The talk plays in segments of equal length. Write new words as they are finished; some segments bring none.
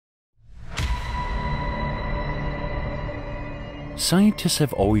Scientists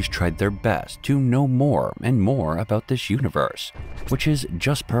have always tried their best to know more and more about this universe, which is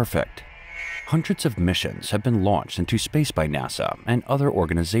just perfect. Hundreds of missions have been launched into space by NASA and other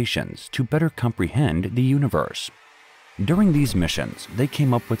organizations to better comprehend the universe. During these missions, they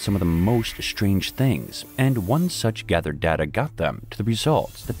came up with some of the most strange things, and one such gathered data got them to the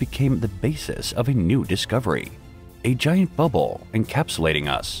results that became the basis of a new discovery: a giant bubble encapsulating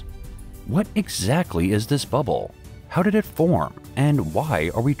us. What exactly is this bubble? How did it form? And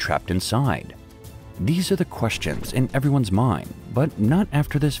why are we trapped inside? These are the questions in everyone's mind, but not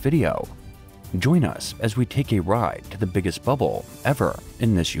after this video. Join us as we take a ride to the biggest bubble ever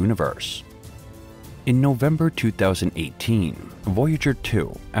in this universe. In November 2018, Voyager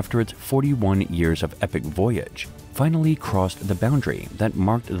 2, after its 41 years of epic voyage, finally crossed the boundary that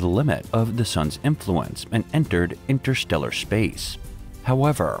marked the limit of the Sun's influence and entered interstellar space.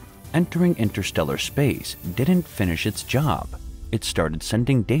 However, entering interstellar space didn't finish its job. It started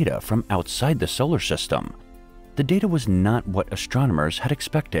sending data from outside the solar system. The data was not what astronomers had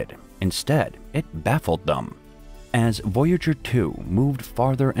expected. Instead, it baffled them. As Voyager 2 moved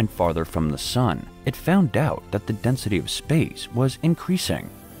farther and farther from the Sun, it found out that the density of space was increasing.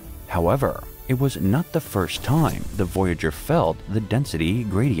 However, it was not the first time the Voyager felt the density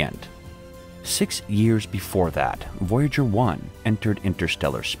gradient. 6 years before that, Voyager 1 entered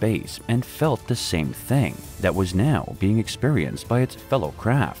interstellar space and felt the same thing that was now being experienced by its fellow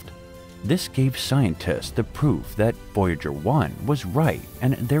craft. This gave scientists the proof that Voyager 1 was right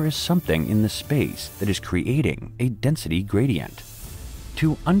and there is something in the space that is creating a density gradient.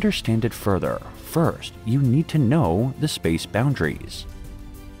 To understand it further, first you need to know the space boundaries.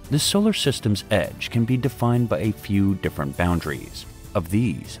 The solar system's edge can be defined by a few different boundaries. Of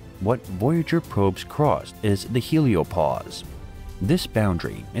these, what Voyager probes crossed is the heliopause. This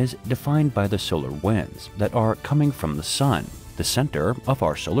boundary is defined by the solar winds that are coming from the Sun, the center of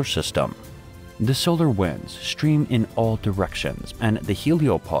our solar system. The solar winds stream in all directions, and the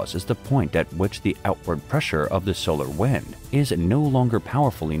heliopause is the point at which the outward pressure of the solar wind is no longer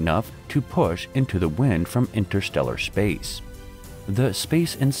powerful enough to push into the wind from interstellar space. The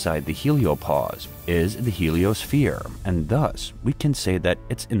space inside the heliopause is the heliosphere, and thus we can say that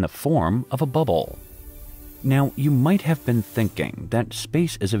it's in the form of a bubble. Now, you might have been thinking that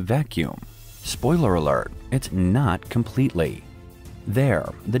space is a vacuum. Spoiler alert, it's not completely.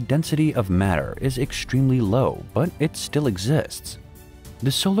 There, the density of matter is extremely low, but it still exists.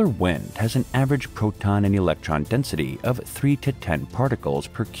 The solar wind has an average proton and electron density of 3 to 10 particles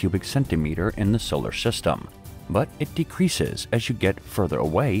per cubic centimeter in the solar system, but it decreases as you get further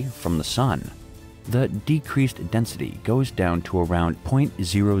away from the Sun. The decreased density goes down to around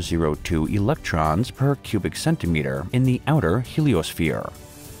 0.002 electrons per cubic centimeter in the outer heliosphere.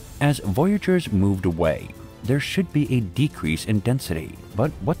 As Voyagers moved away, there should be a decrease in density,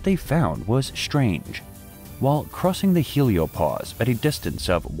 but what they found was strange. While crossing the heliopause at a distance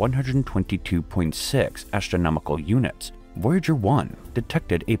of 122.6 astronomical units, Voyager 1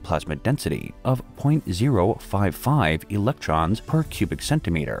 detected a plasma density of 0.055 electrons per cubic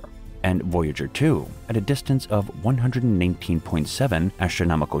centimeter, and Voyager 2, at a distance of 119.7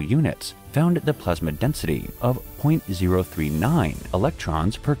 astronomical units, found the plasma density of 0.039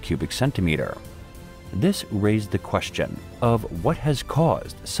 electrons per cubic centimeter. This raised the question of what has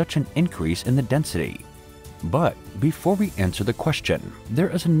caused such an increase in the density. But before we answer the question, there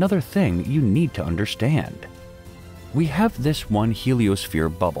is another thing you need to understand. We have this one heliosphere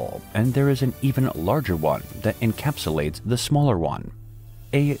bubble, and there is an even larger one that encapsulates the smaller one.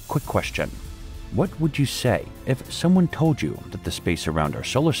 A quick question. What would you say if someone told you that the space around our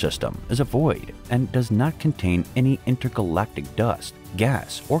solar system is a void and does not contain any intergalactic dust,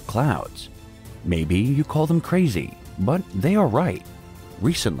 gas, or clouds? Maybe you call them crazy, but they are right.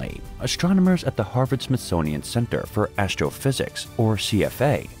 Recently, astronomers at the Harvard-Smithsonian Center for Astrophysics, or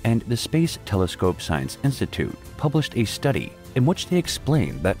CFA, and the Space Telescope Science Institute published a study in which they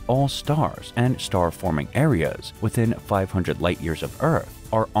explained that all stars and star-forming areas within 500 light-years of Earth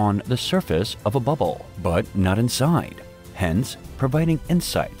are on the surface of a bubble, but not inside, hence providing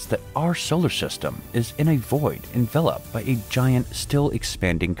insights that our solar system is in a void enveloped by a giant, still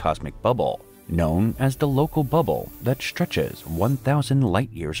expanding cosmic bubble, known as the local bubble that stretches 1,000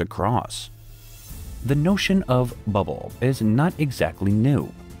 light-years across. The notion of bubble is not exactly new.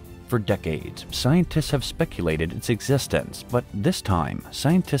 For decades, scientists have speculated its existence, but this time,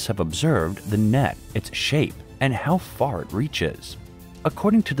 scientists have observed the net, its shape, and how far it reaches.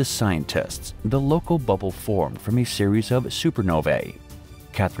 According to the scientists, the local bubble formed from a series of supernovae.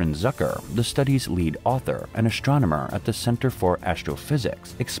 Catherine Zucker, the study's lead author and astronomer at the Center for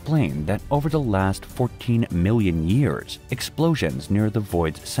Astrophysics, explained that over the last 14 million years, explosions near the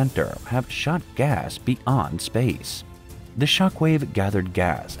void's center have shot gas beyond space. The shockwave gathered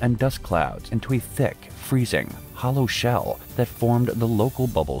gas and dust clouds into a thick, freezing, hollow shell that formed the local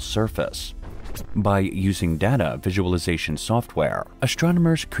bubble's surface. By using data visualization software,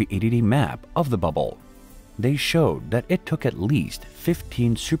 astronomers created a map of the bubble. They showed that it took at least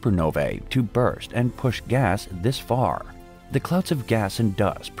 15 supernovae to burst and push gas this far. The clouds of gas and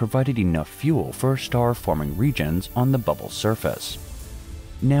dust provided enough fuel for star-forming regions on the bubble's surface.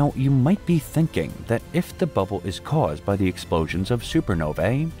 Now, you might be thinking that if the bubble is caused by the explosions of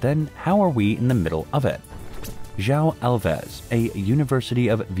supernovae, then how are we in the middle of it? João Alves, a University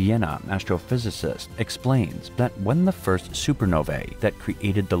of Vienna astrophysicist, explains that when the first supernovae that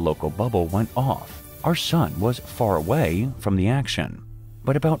created the local bubble went off, our sun was far away from the action.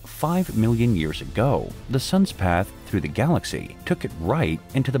 But about 5 million years ago, the sun's path through the galaxy took it right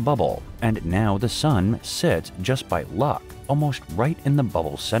into the bubble, and now the sun sits just by luck, almost right in the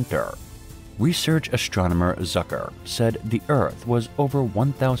bubble's center. Research astronomer Zucker said the Earth was over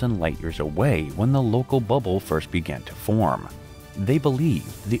 1,000 light-years away when the local bubble first began to form. They believe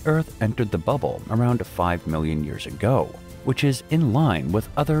the Earth entered the bubble around 5 million years ago, which is in line with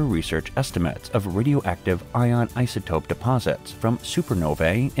other research estimates of radioactive ion isotope deposits from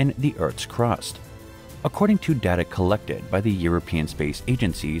supernovae in the Earth's crust. According to data collected by the European Space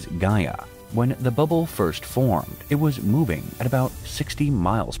Agency's Gaia, when the bubble first formed, it was moving at about 60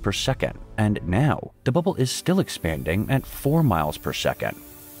 miles per second, and now the bubble is still expanding at 4 miles per second.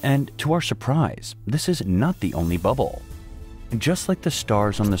 And to our surprise, this is not the only bubble. Just like the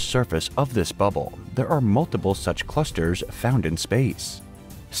stars on the surface of this bubble, there are multiple such clusters found in space.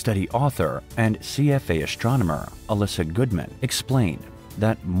 Study author and CFA astronomer Alyssa Goodman explained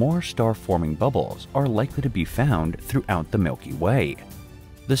that more star-forming bubbles are likely to be found throughout the Milky Way.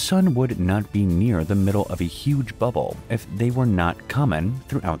 The sun would not be near the middle of a huge bubble if they were not common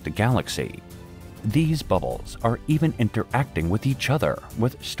throughout the galaxy. These bubbles are even interacting with each other,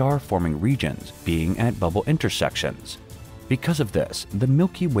 with star-forming regions being at bubble intersections. Because of this, the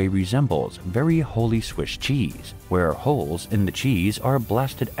Milky Way resembles very holy Swiss cheese, where holes in the cheese are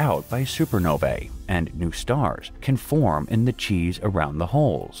blasted out by supernovae, and new stars can form in the cheese around the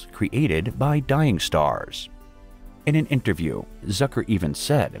holes, created by dying stars. In an interview, Zucker even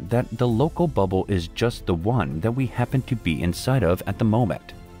said that the local bubble is just the one that we happen to be inside of at the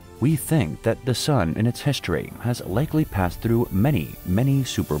moment. We think that the sun in its history has likely passed through many, many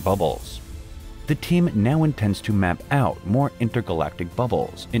super bubbles. The team now intends to map out more intergalactic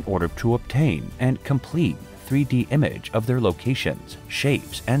bubbles in order to obtain and complete 3D image of their locations,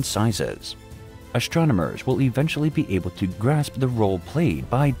 shapes, and sizes. Astronomers will eventually be able to grasp the role played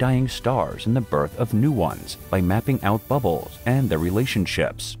by dying stars in the birth of new ones by mapping out bubbles and their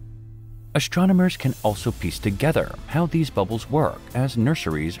relationships. Astronomers can also piece together how these bubbles work as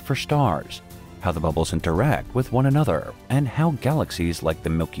nurseries for stars, how the bubbles interact with one another, and how galaxies like the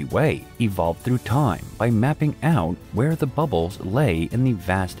Milky Way evolved through time by mapping out where the bubbles lay in the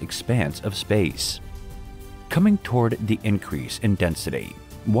vast expanse of space. Coming toward the increase in density,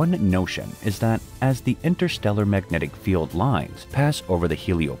 one notion is that as the interstellar magnetic field lines pass over the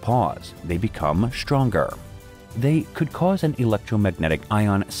heliopause, they become stronger. They could cause an electromagnetic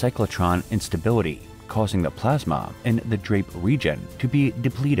ion cyclotron instability, causing the plasma in the drape region to be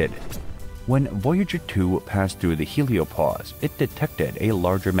depleted. When Voyager 2 passed through the heliopause, it detected a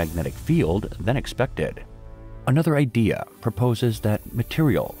larger magnetic field than expected. Another idea proposes that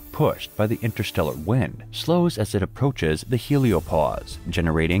material pushed by the interstellar wind slows as it approaches the heliopause,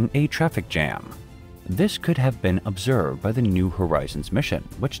 generating a traffic jam. This could have been observed by the New Horizons mission,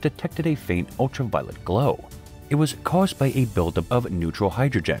 which detected a faint ultraviolet glow. It was caused by a buildup of neutral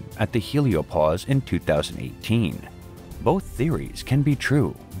hydrogen at the heliopause in 2018. Both theories can be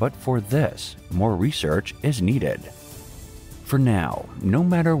true, but for this, more research is needed. For now, no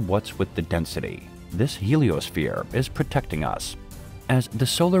matter what's with the density, this heliosphere is protecting us. As the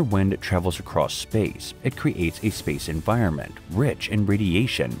solar wind travels across space, it creates a space environment rich in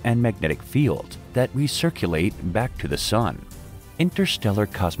radiation and magnetic fields that recirculate back to the sun. Interstellar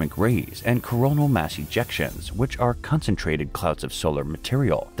cosmic rays and coronal mass ejections, which are concentrated clouds of solar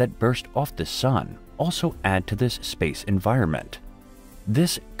material that burst off the sun, also add to this space environment.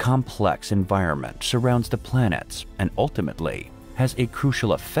 This complex environment surrounds the planets and ultimately has a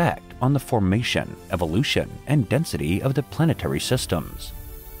crucial effect on the formation, evolution, and density of the planetary systems.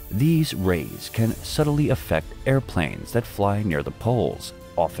 These rays can subtly affect airplanes that fly near the poles,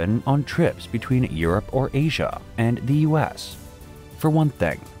 often on trips between Europe or Asia and the US. For one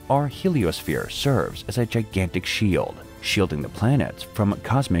thing, our heliosphere serves as a gigantic shield, shielding the planets from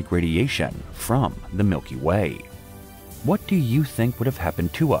cosmic radiation from the Milky Way. What do you think would have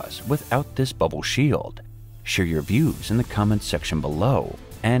happened to us without this bubble shield? Share your views in the comments section below,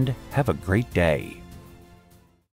 and have a great day.